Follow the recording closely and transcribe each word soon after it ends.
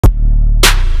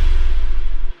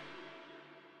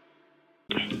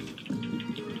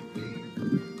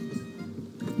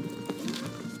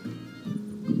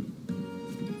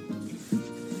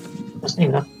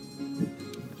name now?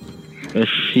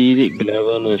 Acidic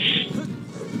cleverness.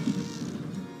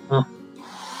 Oh.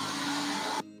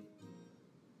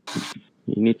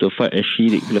 You need to fight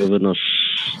acidic cleverness.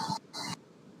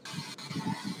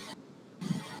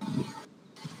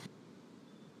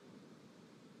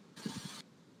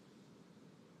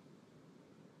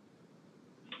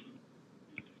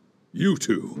 You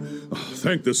two. Oh,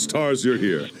 thank the stars you're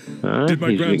here. Did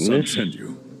my grandson send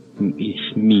you?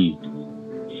 It's me.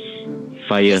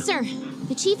 Fire. Yes, sir.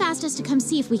 The chief asked us to come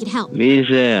see if we could help.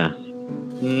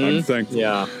 I'm thankful.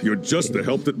 Yeah. You're just the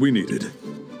help that we needed.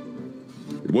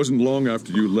 It wasn't long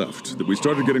after you left that we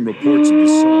started getting reports of the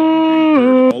song being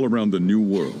heard all around the New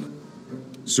World.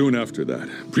 Soon after that,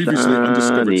 previously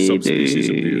undiscovered subspecies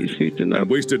appeared, and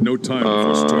wasted no time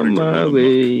before starting to run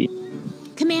amok.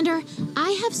 Commander,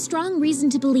 I have strong reason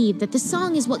to believe that the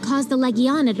song is what caused the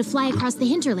Legiana to fly across the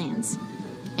hinterlands.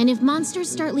 And if monsters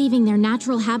start leaving their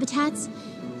natural habitats,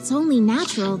 it's only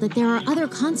natural that there are other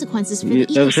consequences for the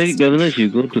ecosystem. You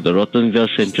go to the Rottenville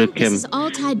Central Camp. This is all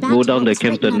tied back go to down the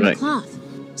camp on right. The cloth.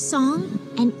 Song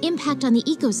and impact on the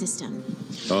ecosystem.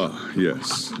 Ah,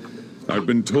 yes. I've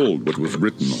been told what was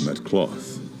written on that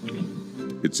cloth.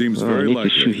 It seems very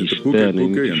likely that the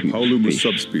Puke-Puke and Paulumu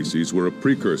subspecies were a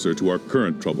precursor to our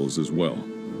current troubles as well.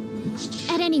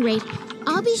 At any rate,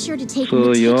 I'll be sure to take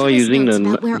so you're using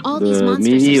the where all these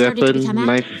monsters mini have started to weapon, become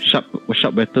knife,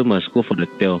 sharp weapon must go for the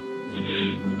tail.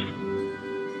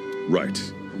 Right.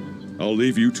 I'll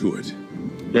leave you to it.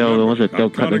 Once the tail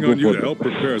I'm counting on you to help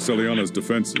prepare Celiana's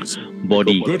defenses.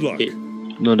 Body. Good luck.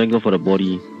 No, then go for the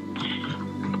body.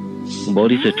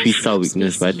 Body's a 3-star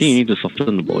weakness, but I think you need to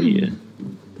soften the body. Are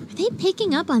they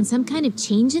picking up on some kind of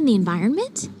change in the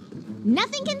environment?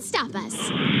 Nothing can stop us.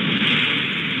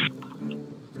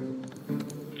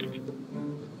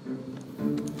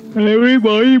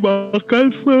 Everybody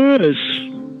makan first.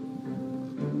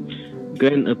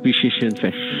 Grand Appreciation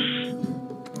Fest.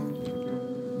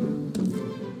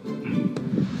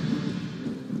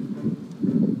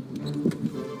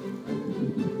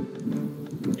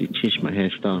 They changed my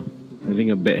hairstyle.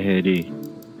 Having a bad hair day.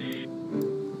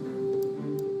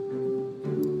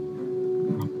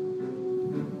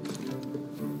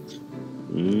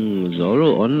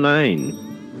 Zoro online.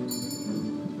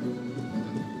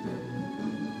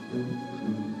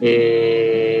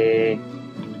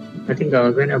 I think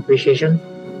our grand appreciation.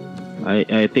 I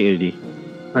take already.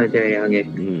 Okay, okay.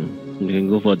 You can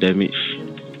go for damage.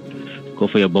 Go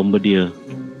for your bombardier.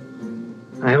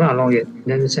 I haven't unlocked yet.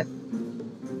 Then set.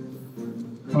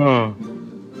 I'm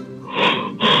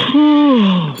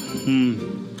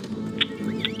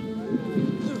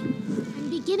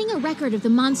beginning a record of the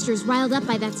monsters riled up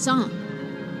by that song.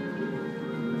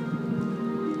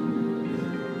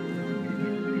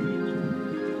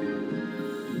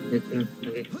 Okay.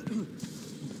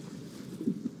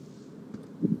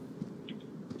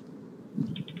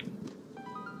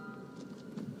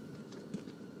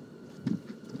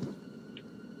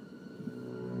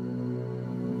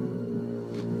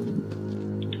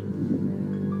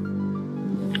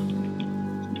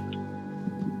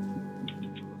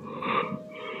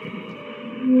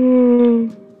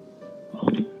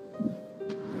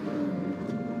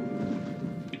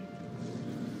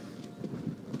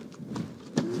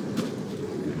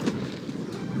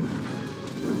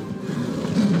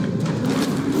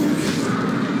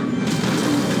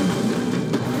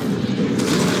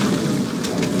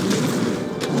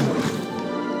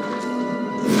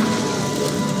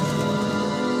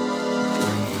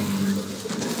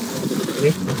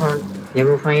 You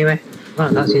ever find me?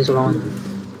 Not since so long.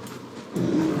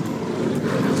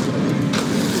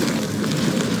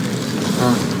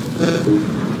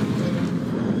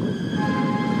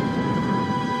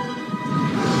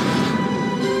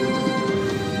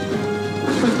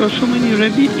 I've got so many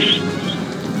rabbits.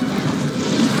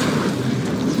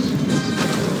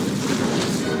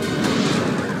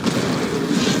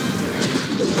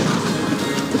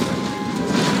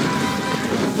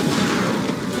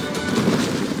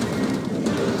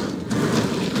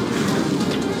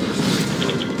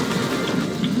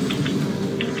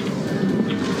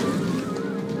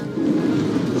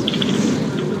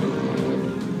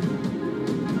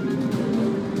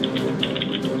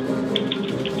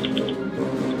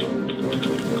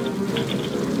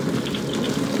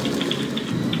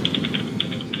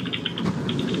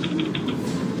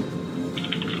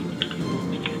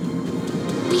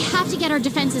 Our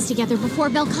defenses together before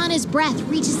Velkhana's breath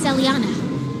reaches Celiana.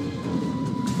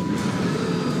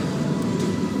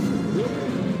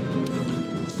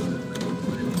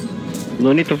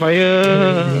 No need to fire.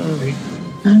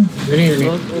 No need.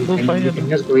 No fire. You can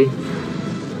just go in.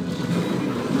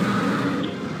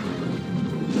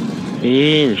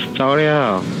 招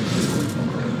了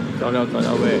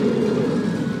喂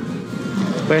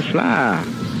 ，quest 啦。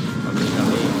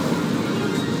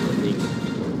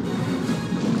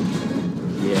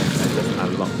Yes, I just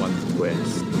unlocked one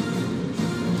quest.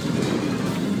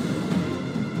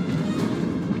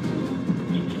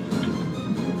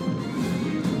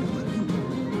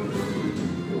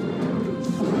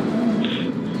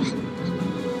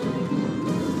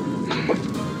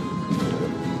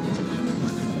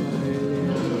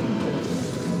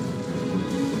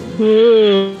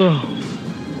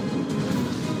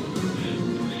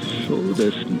 So the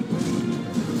sleep.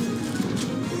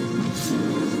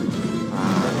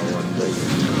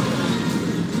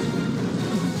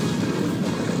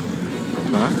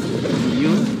 Huh?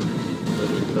 You?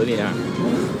 Don't need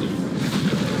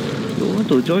You want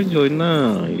to join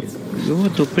lah. You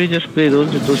want to play, just play.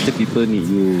 Don't say people need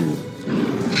you.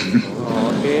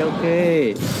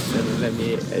 Okay. Then let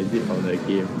me exit from the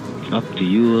game. Up to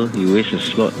you. You waste a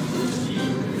slot.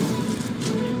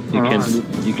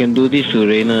 You can do this to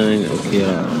Reina. Okay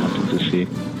lah. Nothing to say.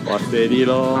 Was ready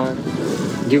lor.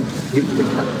 You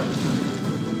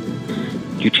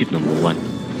YouTube number 1.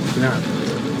 nah.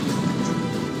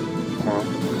 Oh,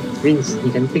 Vince,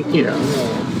 you can take it.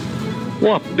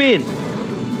 Wow, pain.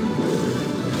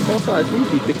 Of course, I think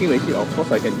he's taking the hit. Of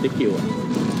course, I can take it.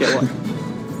 Get what?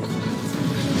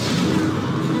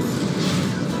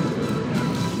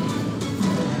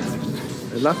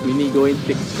 Last minute go in,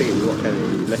 take a reward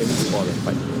and let him fall and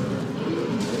fight.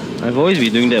 I've always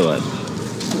been doing that, what?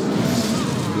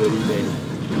 Really then.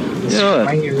 Yeah.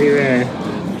 Flying everywhere.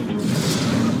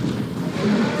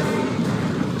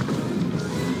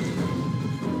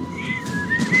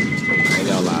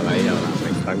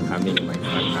 My son coming.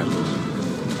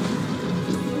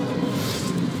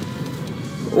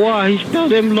 Wow, he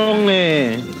spelled them long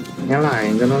leh. Yeah lah,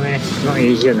 I don't know not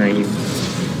Asian him.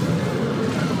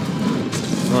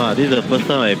 Wow, this is the first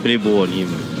time I play bow on him.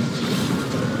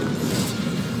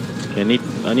 I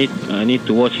need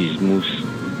to watch his moves.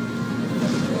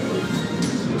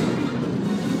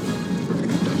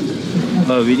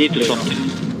 We need to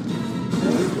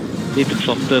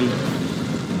soften.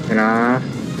 Nah.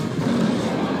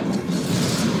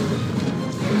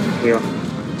 Here.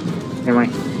 Never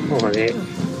mind. Oh, okay.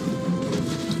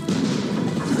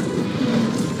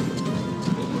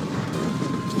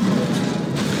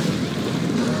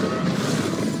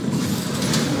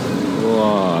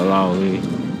 Wow, lao ơi.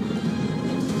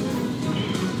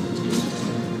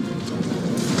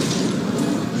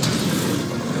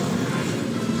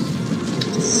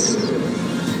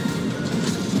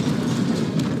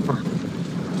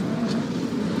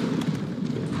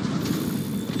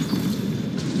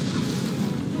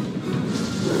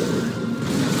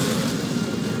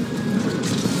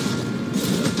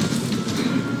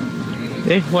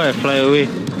 Why I fly away?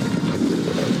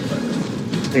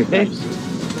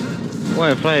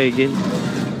 Why I fly again?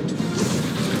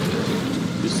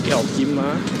 You scared of him,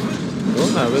 ma? No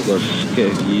lah, where got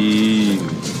scared of him?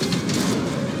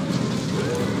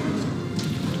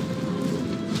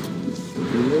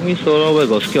 You know me so long, where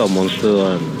got scared of monster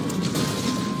one?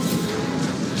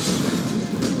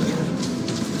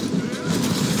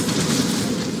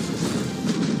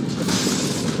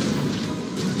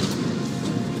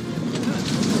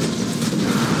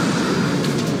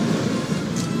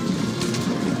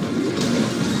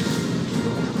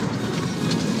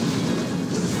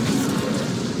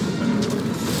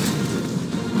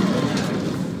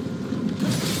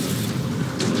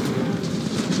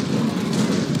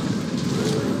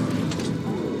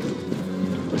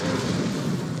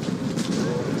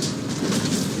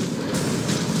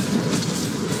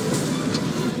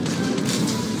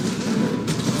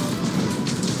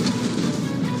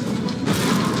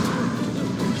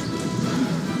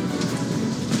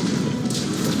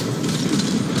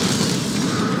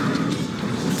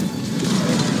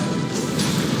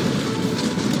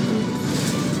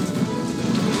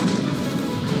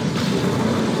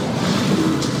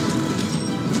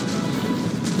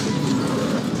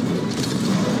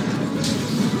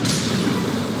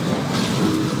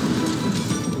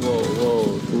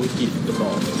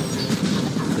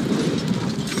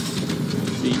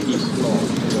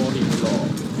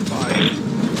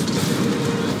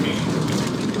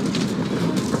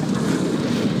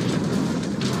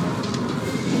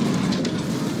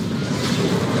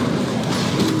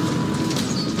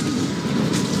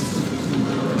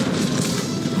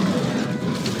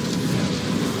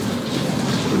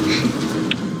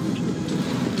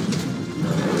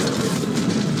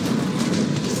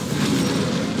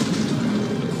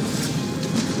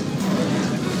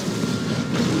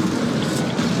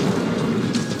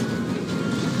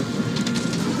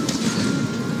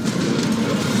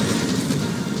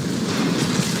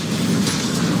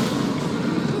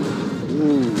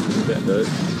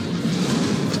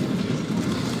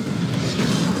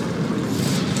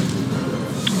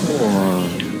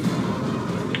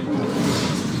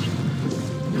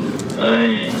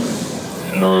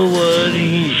 No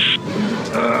worries.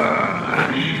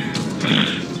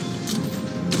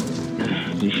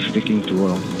 This is taking too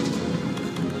long.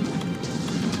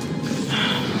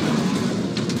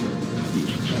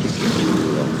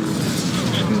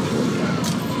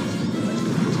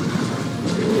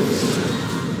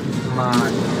 Come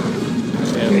on.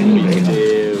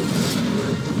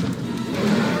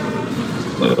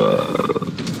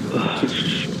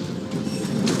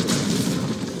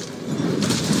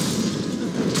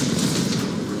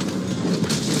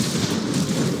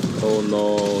 Oh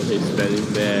no, he's standing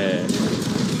there.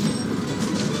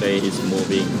 Okay, he's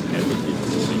moving. Everything's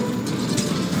moving.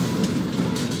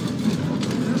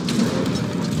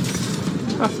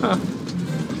 Haha.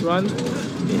 Run.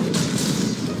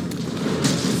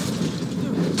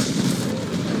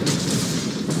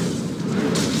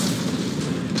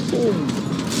 Boom.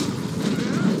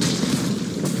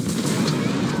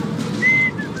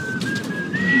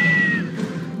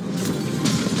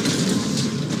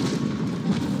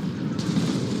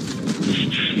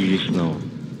 Serious now.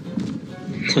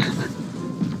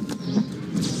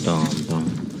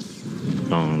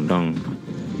 Dong.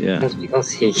 Yeah. That's because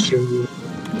he killed.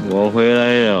 我回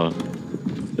来了。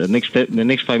The next 5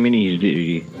 minutes he's dead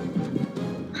already.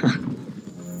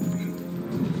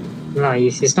 No,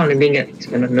 he's not living yet.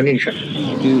 No need to try.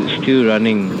 Still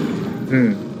running.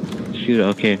 Hmm. Still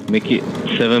okay. Make it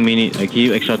 7 minutes. I give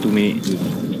you extra 2 minutes.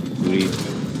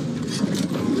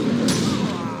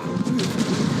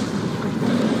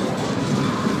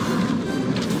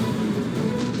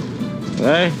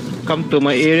 Hey, come to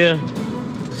my area.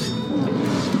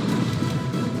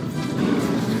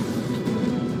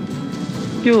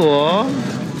救我！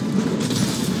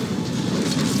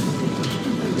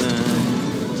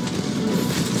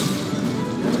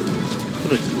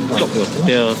不能捉我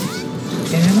掉。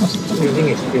Yeah, no, stop using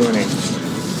his skill, man.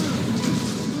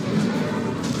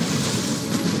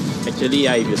 Actually,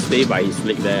 if you stay by his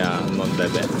leg there, not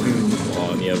that bad.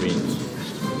 Or near range.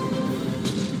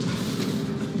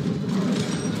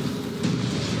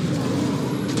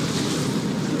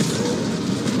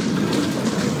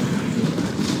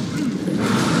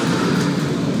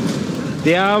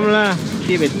 Diam lah,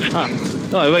 si beta.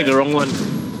 Oh, I whacked the wrong one.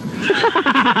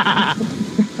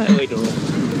 I whacked the wrong.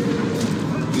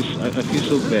 I feel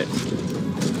so bad.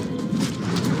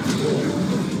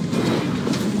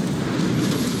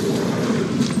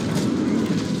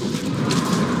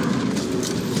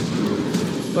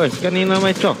 Oi, kanina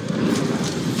may chok.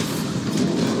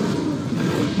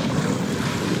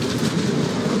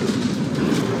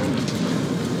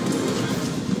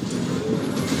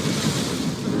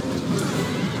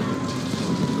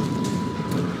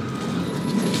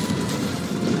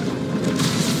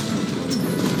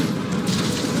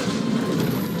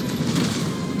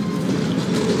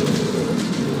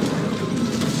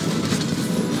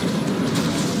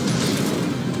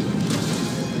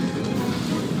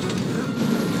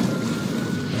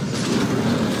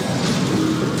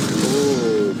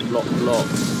 Block.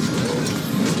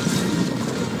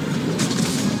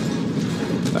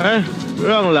 哎，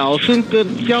让老孙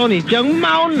教你将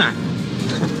猫呢。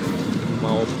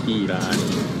猫屁啦！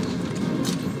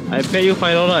 I bet you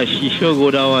 $5 she sure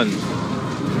go down one.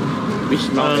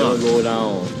 Which mount never go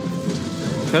down?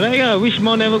 Correct ah, which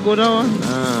mount never go down one?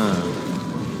 Ah,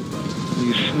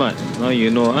 you smart. Now you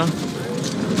know ah.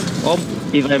 Oh,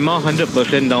 if I mount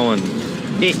 100% down one.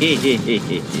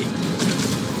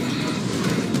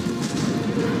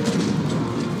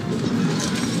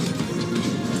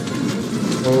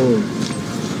 Oh.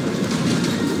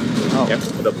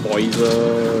 Careful the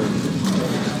poison.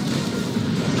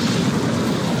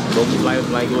 Don't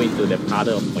fly go into the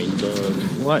puddle of poison.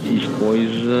 What is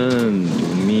poison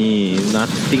to me?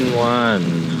 Nothing one.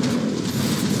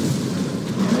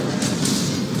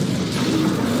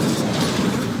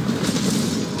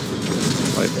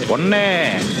 One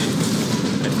there. I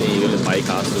think you're gonna buy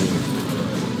car soon.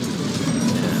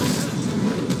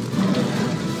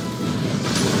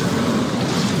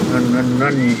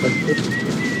 Run.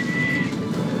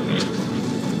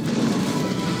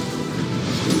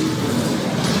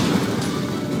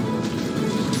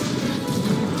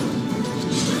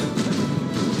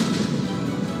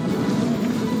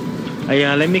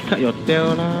 Aiyah, let me cut your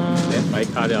tail lah. Then buy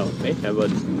car now.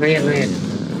 Haven't. No yet.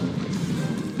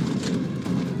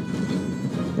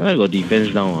 I got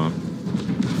defense down ah.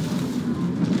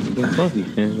 You got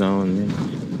defense down there.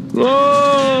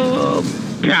 Whoa!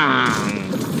 Bang!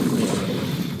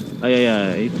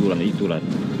 Aiyah, itulah.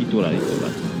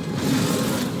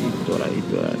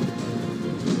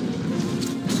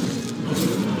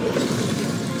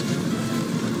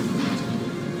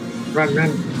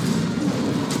 Run.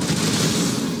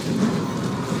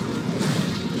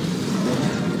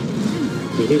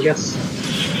 Did he just...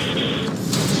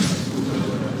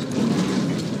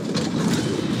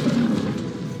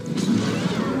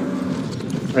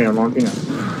 Oh, you're mounting ah.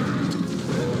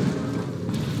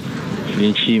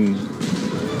 Lynch him.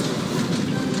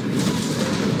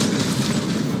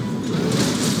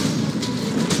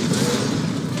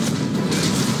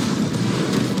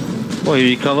 Oh,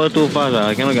 he recover too fast.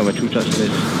 I cannot get my 2 charge list.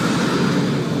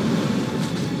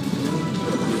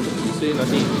 You say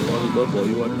nothing impossible for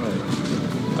you one, right?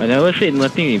 I never said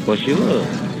nothing impossible.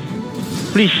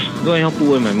 Please, don't help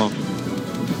put in my mouth.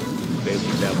 Maybe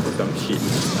they'll put some shit.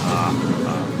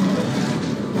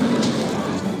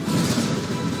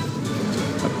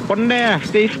 Pon there,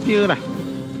 stay still lah.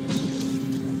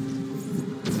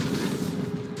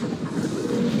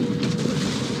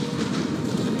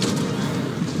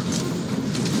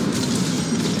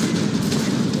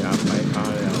 Yeah, my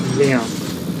car now. Yeah.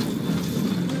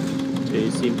 They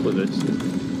seem put the shit.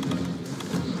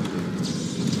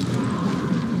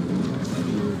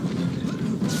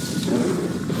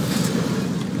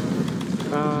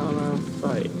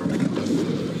 Fight.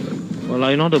 Well,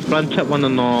 you know the plant trap one or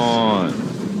not?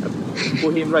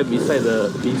 Put him right beside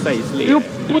his leg. You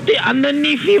put it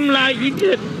underneath him like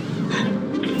idiot.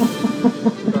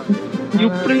 You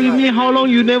play me how long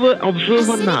you never observe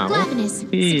one now?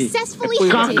 Successfully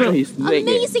Kakak, his leg.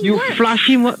 Amazing you work. flash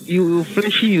him,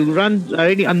 you run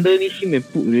already underneath him and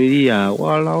put already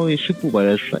Walao, you should put by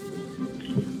the side.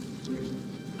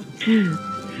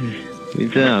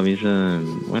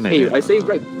 Vincent. Hey, I say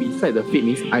right beside the feet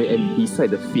means I am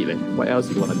beside the feet. What else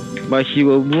you want? But he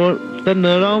will turn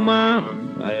around ma.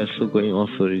 I also going off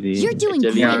already. You're doing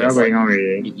Actually, Yeah, great. you're going on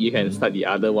already. You can start the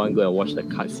other one, go and watch the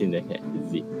cutscene then.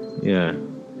 Is it? Yeah.